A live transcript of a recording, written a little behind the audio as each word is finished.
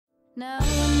No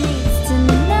one needs to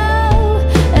know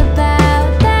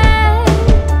about that.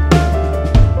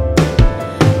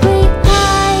 We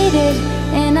hide it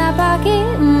in our pocket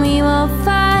and we won't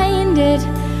find it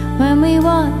when we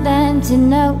want them to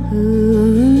know.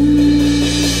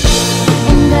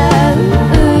 And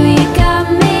oh, you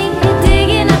got me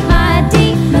digging up my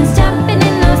demons, jumping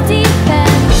in those deep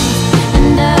ends.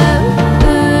 And oh,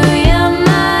 you're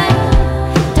my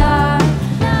dark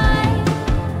night.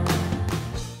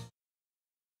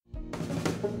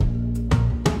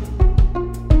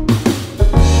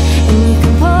 And you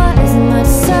can pour as much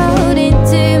salt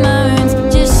into my wounds,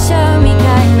 just show me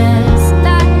kindness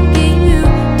like you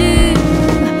do,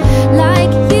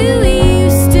 like you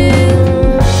used to.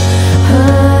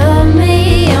 Hold me,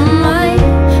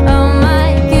 oh my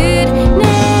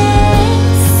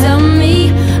goodness, tell me,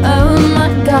 oh my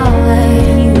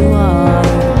God, you are.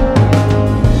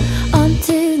 On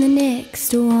to the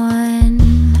next one,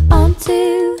 on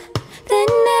to the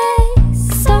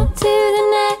next, on to the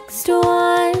next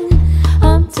one,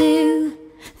 on to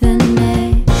the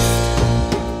next.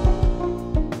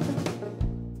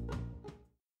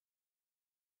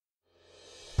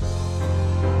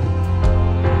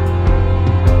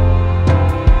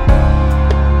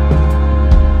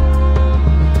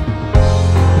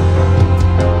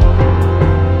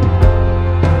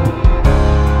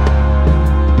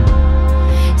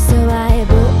 So I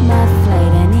booked my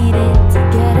flight, I needed to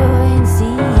get away and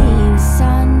see the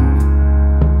sun.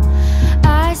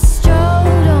 I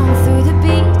strolled on through the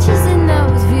beaches and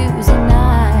those views, and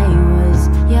I was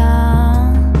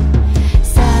young.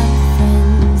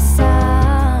 Something,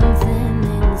 something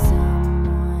in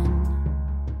someone.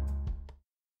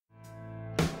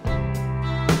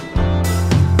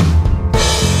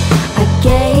 I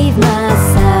gave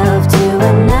myself to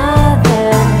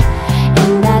another,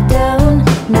 and I don't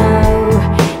know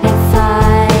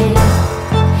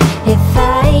if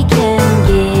I can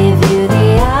give you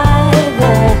the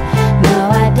other. No,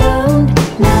 I don't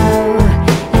know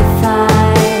if I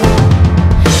don't.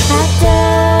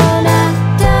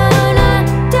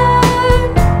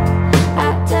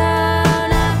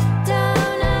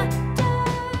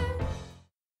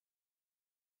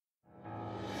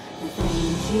 I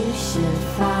think you should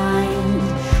find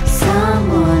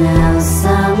someone else,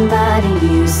 somebody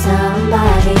new,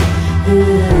 somebody who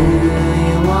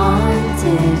you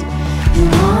wanted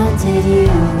you.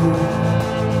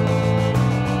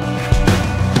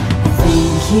 I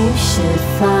think you should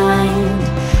find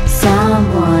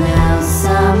someone else,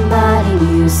 somebody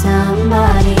new,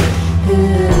 somebody who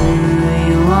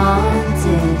you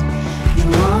wanted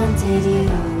you.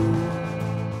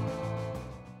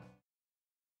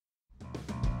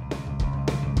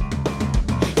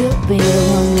 You'll be the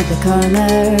one at the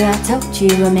corner, I told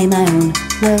you I made my own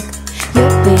look.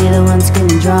 You'll be the one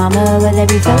screaming drama with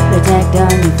every photo tagged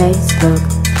on your Facebook.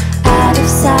 Out of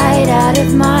sight, out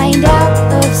of mind,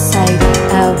 out of sight,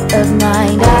 out of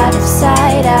mind, out of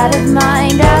sight, out of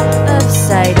mind, out of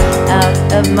sight,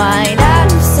 out of mind,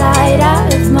 out of sight,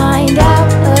 out of mind,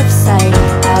 out of sight,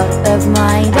 out of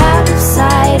mind, out of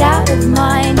sight, out of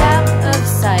mind, out of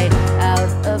sight,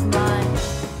 out of mind.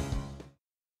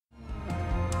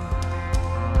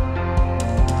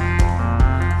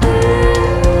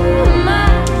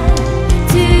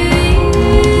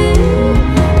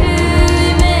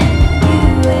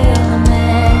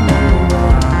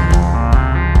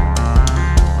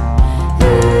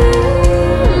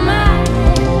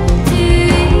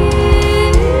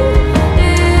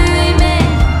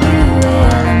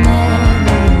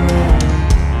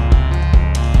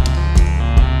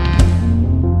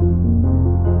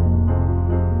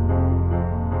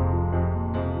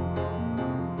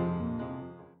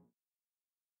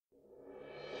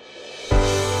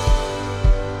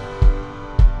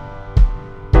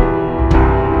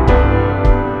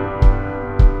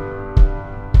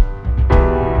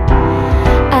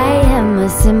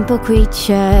 Simple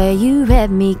creature, you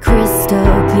read me crystal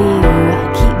clear.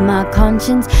 I keep my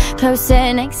conscience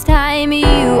closer next time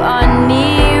you are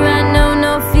near. I know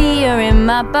no fear in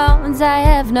my bones, I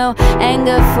have no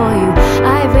anger for you.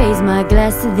 I raise my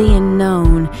glass to the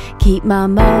unknown, keep my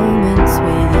moments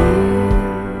with you.